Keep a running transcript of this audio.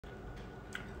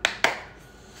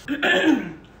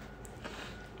Y'all,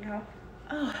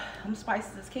 oh, them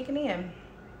spices is kicking in.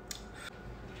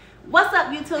 What's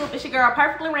up, YouTube? It's your girl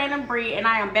Perfectly Random Bree, and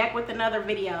I am back with another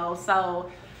video.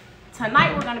 So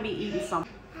tonight we're gonna be eating some,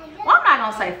 well, I'm not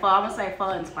gonna say pho, I'm gonna say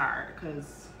pho inspired,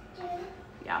 because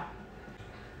yeah.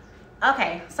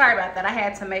 Okay, sorry about that. I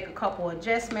had to make a couple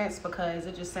adjustments because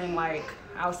it just seemed like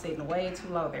I was sitting way too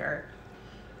low there.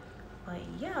 But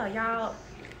yeah, y'all,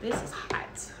 this is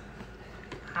hot.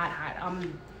 Hot.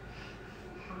 I'm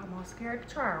almost scared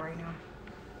to try right now.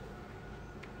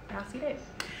 Y'all see that?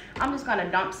 I'm just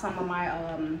gonna dump some of my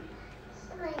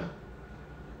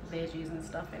veggies and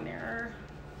stuff in there.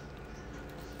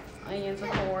 Onions, of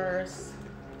course.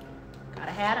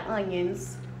 Gotta have the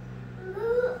onions.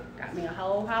 Got me a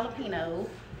whole jalapeno.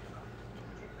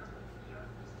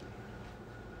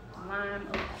 Lime,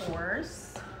 of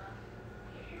course.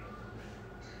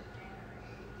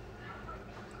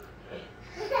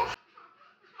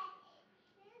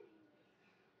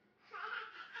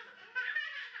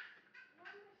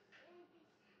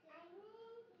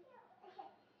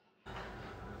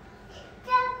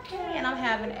 And I'm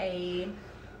having a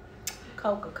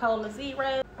Coca-Cola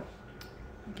Zero.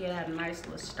 Get a nice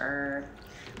little stir.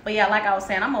 But yeah, like I was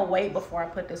saying, I'm gonna wait before I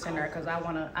put this in there because I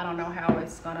don't know how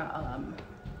it's gonna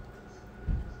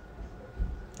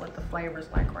what the flavor's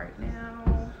like right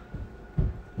now.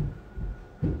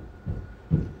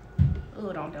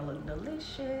 Ooh, don't that look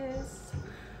delicious?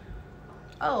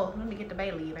 Oh, let me get the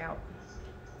bay leaf out.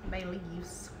 Bay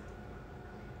leaves.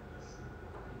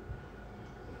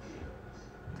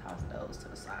 Toss those to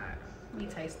the side. Let me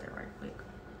taste it right quick.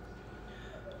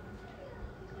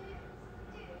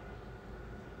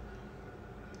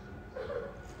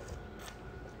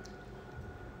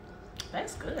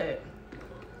 That's good.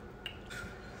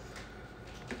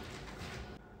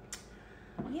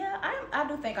 Yeah, I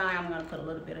do think I am gonna put a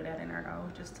little bit of that in there though,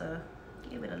 just to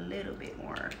give it a little bit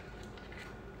more.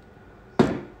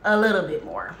 A little bit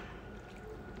more.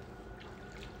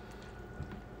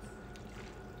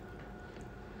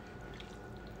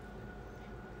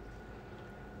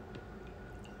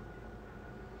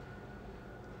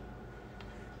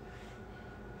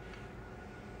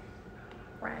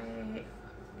 Right.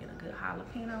 Get a good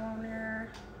jalapeno on there.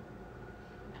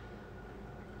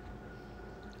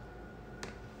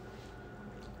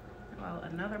 Well,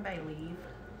 another bay leaf.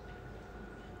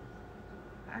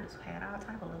 I just had all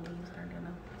type of little leaves there, didn't I?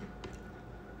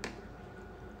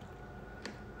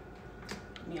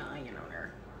 Give me an onion on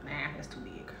there. Nah, that's too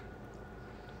big.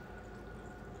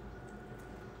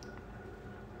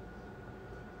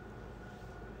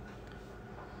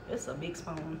 It's a big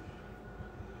spoon.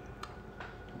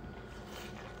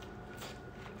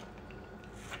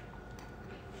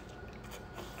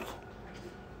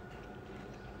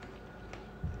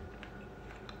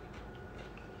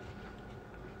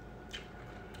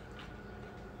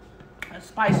 It's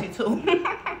spicy too.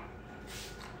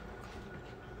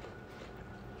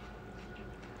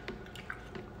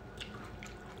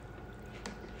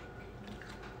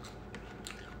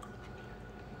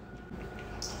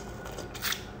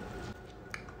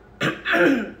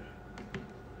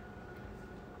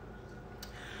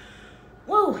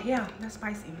 Whoa, yeah, that's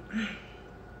spicy.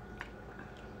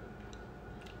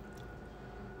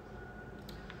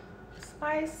 The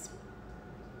spice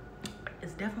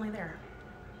is definitely there.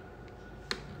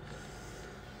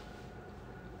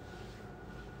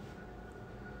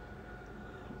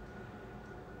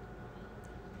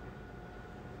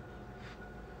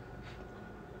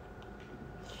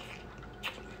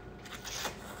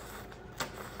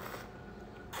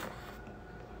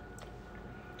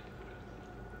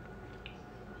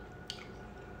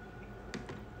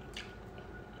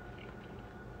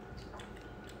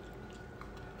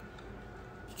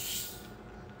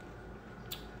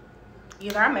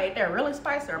 Either I made that really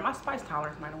spicy or my spice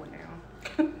tolerance might have went down.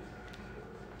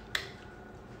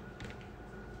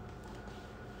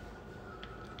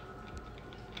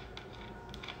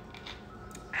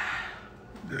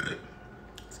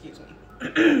 Excuse me.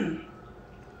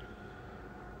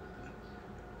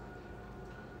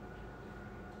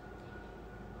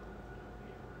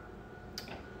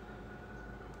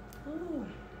 Ooh.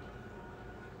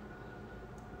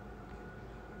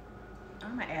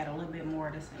 I'm gonna add a little bit more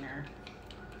of this in there.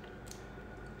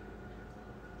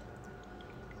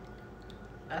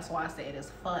 That's why I said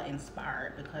it's pho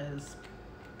inspired, because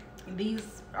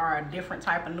these are a different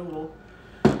type of noodle.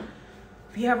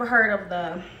 If you ever heard of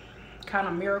the kind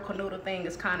of miracle noodle thing,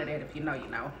 it's kind of that. If you know, you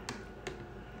know.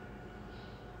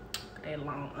 That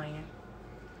long onion.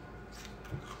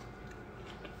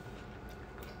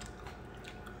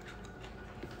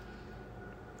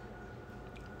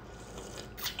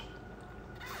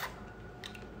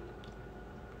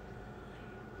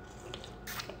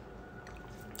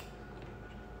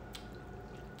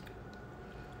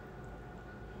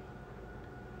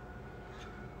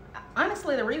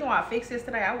 Honestly, the reason why I fixed this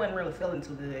today, I wasn't really feeling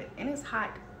too good. And it's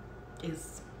hot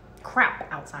as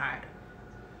crap outside.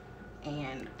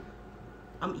 And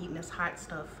I'm eating this hot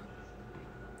stuff.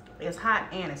 It's hot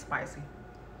and it's spicy.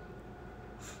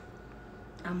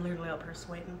 I'm literally up here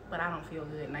sweating, but I don't feel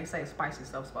good. And they say spicy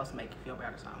stuff's supposed to make you feel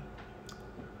better, so.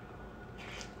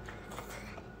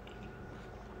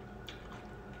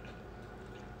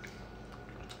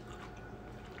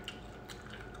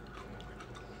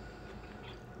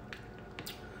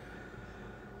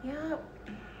 Yep.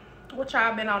 What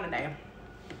y'all been on today?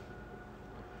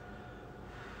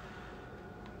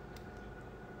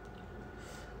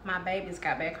 My babies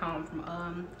got back home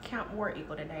from Camp War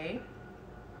Eagle today.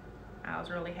 I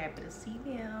was really happy to see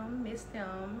them, miss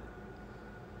them.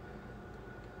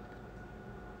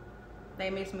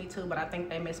 They miss me too, but I think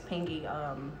they miss Pingy,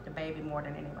 the baby, more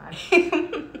than anybody.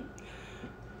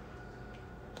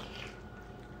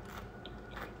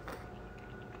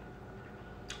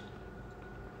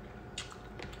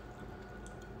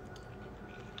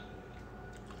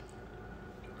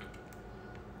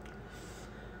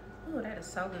 Ooh, that is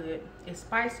so good. It's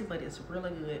spicy, but it's really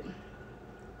good.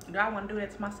 Do I want to do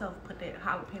that to myself? Put that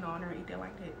jalapeno on there and eat that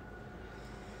like that?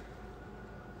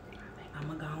 I think I'm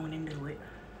going to go on and do it.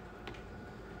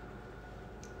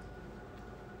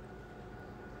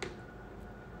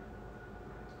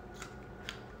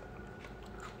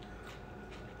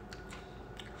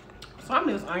 Some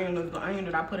of this onion is the onion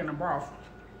that I put in the broth.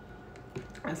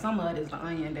 And some of it is the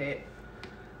onion that,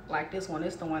 like this one,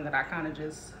 it's the one that I kind of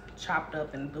just chopped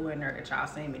up and threw in there that y'all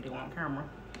seen me do on camera.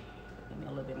 Give me a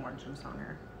little bit more juice on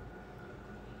there.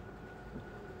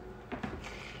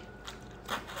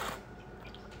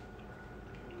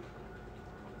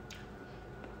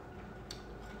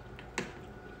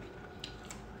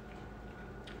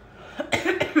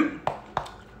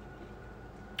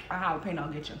 A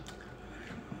jalapeno get you.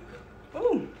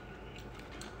 Ooh.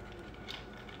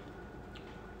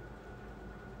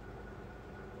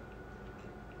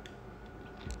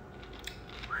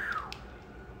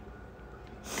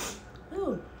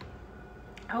 Ooh.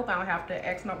 I hope I don't have to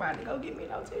ask nobody to go get me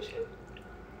no tissue.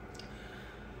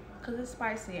 Cause it's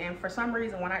spicy, and for some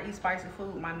reason when I eat spicy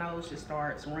food, my nose just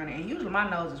starts running. And usually my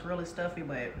nose is really stuffy,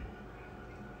 but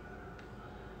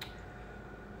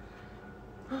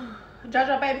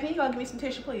Jojo, baby, can you go give me some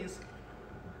tissue, please?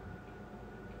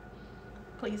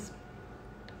 Please.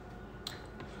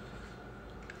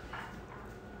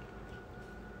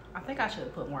 I think I should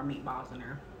have put more meatballs in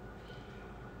there.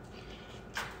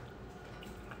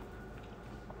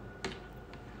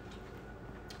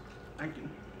 Thank you.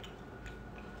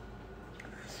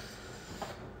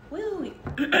 Woo.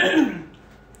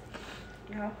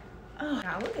 Yeah. Oh,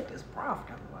 now look at this broth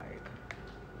though. Like,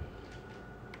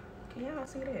 can y'all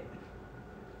see that?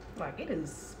 Like, it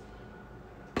is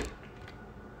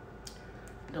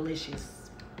delicious.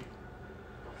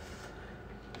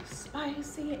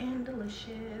 Spicy and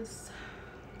delicious.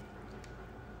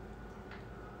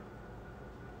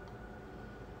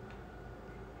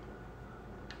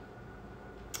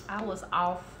 I was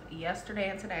off yesterday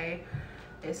and today.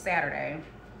 It's Saturday.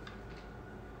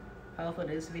 Hopefully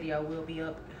this video will be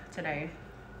up today.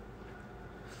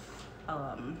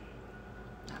 I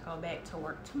go back to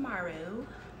work tomorrow.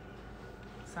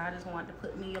 So I just wanted to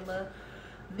put me a little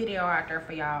video out there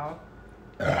for y'all.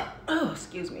 Oh,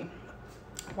 excuse me.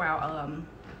 While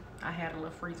I had a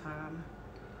little free time.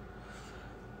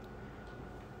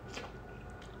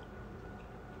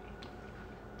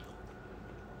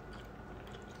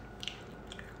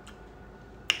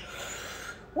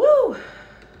 Woo!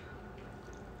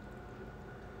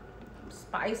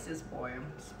 Spices, boy.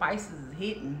 Spices is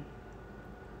hitting.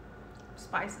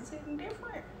 Spices hitting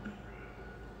different.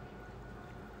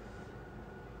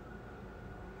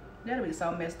 That'll be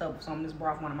so messed up if some of this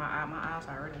broth went in my eye. My eyes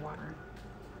are already watering.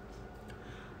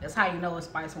 That's how you know it's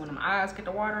spicy, when my eyes get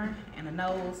to watering and the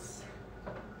nose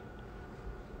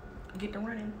get to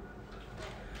running.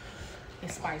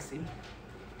 It's spicy.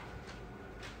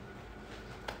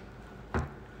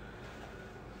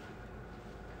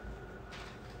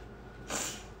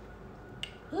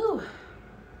 Whew.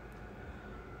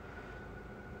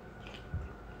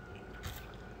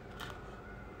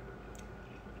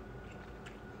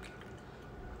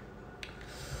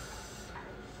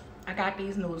 I got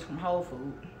these noodles from Whole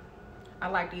Foods. I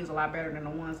like these a lot better than the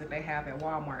ones that they have at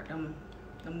Walmart.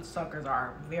 Them suckers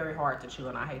are very hard to chew,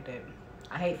 and I hate that.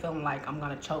 I hate feeling like I'm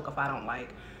gonna choke if I don't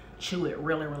like chew it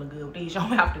really, really good. These, you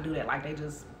don't have to do that. Like,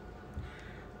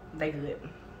 they good.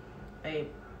 They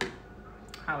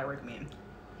highly recommend.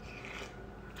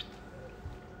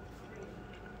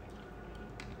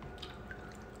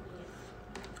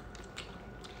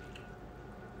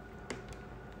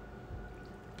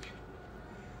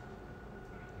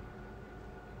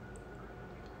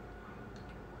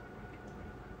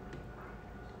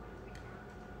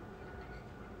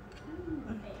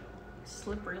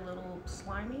 slippery little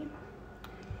slimy.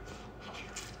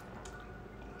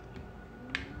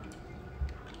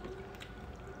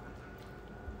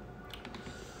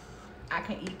 I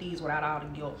can eat these without all the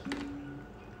guilt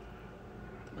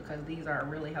because these are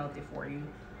really healthy for you.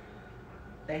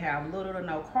 They have little to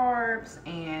no carbs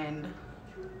and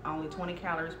only 20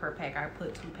 calories per pack. I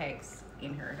put 2 packs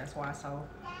in here. That's why it's so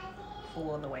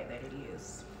full the way that it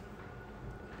is.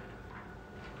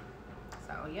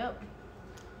 So, yep.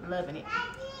 Loving it.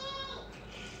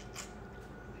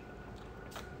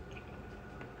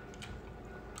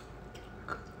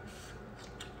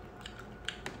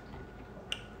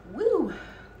 Woo!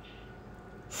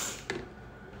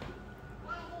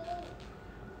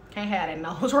 Can't have that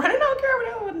nose running on camera.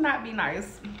 That would not be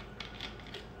nice.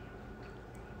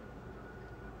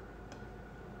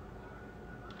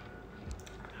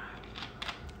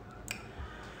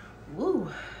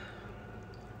 Woo!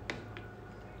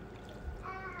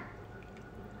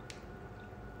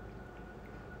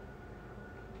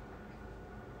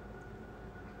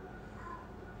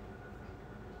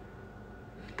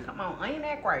 Come on, ain't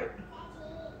that great?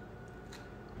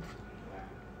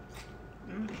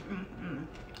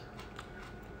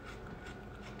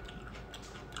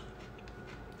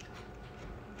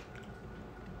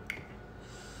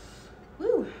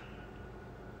 Woo!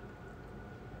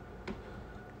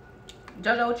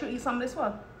 Jojo, what you eat some of this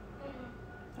for?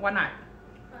 Why not?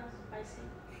 Spicy.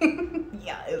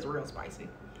 Yeah, it's real spicy.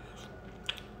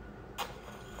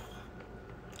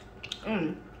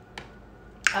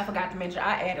 I forgot to mention,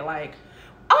 I added like,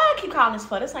 oh, I keep calling this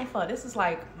pho. This ain't pho. This is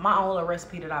like my own little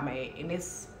recipe that I made, and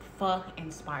it's pho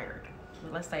inspired.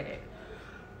 But let's say that.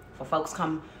 For folks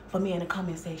come for me in the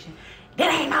comment section,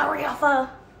 that ain't no real pho.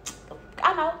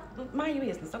 I know, mind your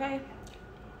business, okay?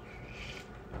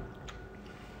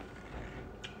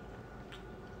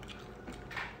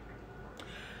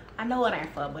 I know it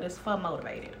ain't pho, but it's pho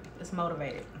motivated. It's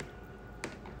motivated.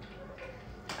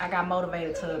 I got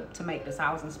motivated to make this.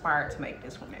 I was inspired to make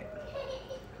this from it.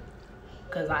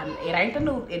 Cause it ain't the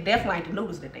noodle. It definitely ain't the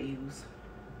noodles that they use.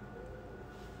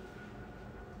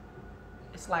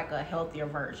 It's like a healthier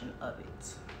version of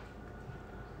it.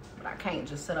 But I can't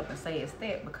just sit up and say it's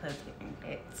that because it ain't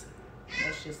that.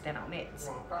 That's just that on that.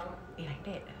 It ain't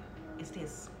that. It's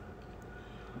this.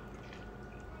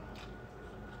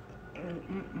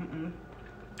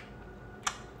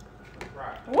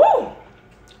 Right. Woo!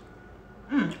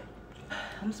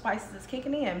 Them spices is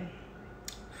kicking in.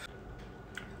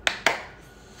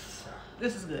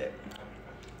 This is good.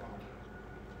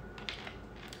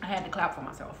 I had to clap for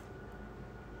myself.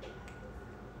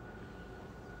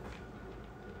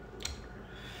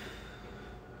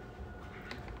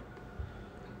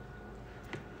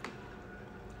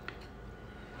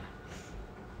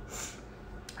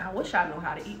 I wish I knew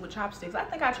how to eat with chopsticks. I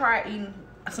think I tried eating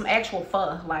some actual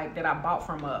pho, like that I bought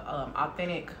from a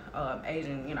authentic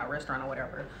Asian, you know, restaurant or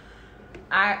whatever.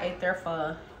 I ate their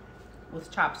pho with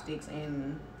chopsticks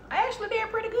and I actually did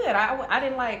pretty good. I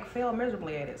didn't like fail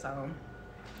miserably at it, so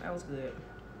that was good.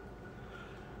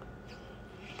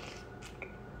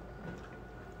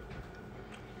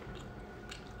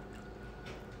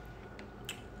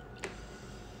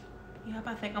 Yep,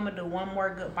 I think I'm gonna do one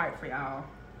more good bite for y'all.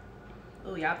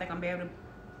 Ooh, y'all think I'm gonna be able to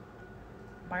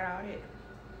bite all that?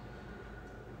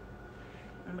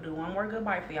 I'm gonna do one more good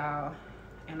bite for y'all,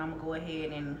 and I'm gonna go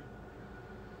ahead and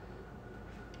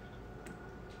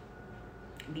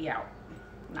be out.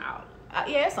 Now,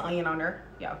 yeah, it's an onion on there.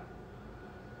 Yeah.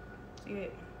 See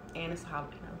it? And it's a jalapeno.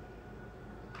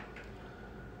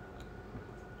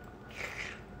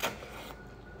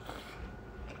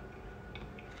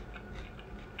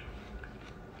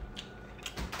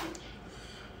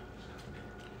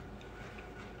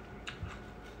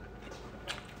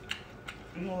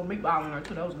 A little meatball in there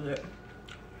too. That was good.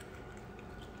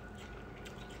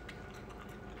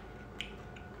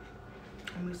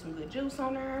 Give me some good juice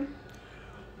on there.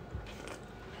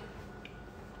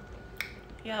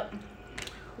 Yep.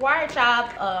 Alright,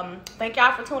 y'all. Thank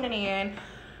y'all for tuning in.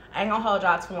 I ain't gonna hold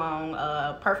y'all too long.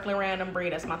 Perfectly Random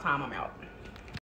Breed. That's my time. I'm out.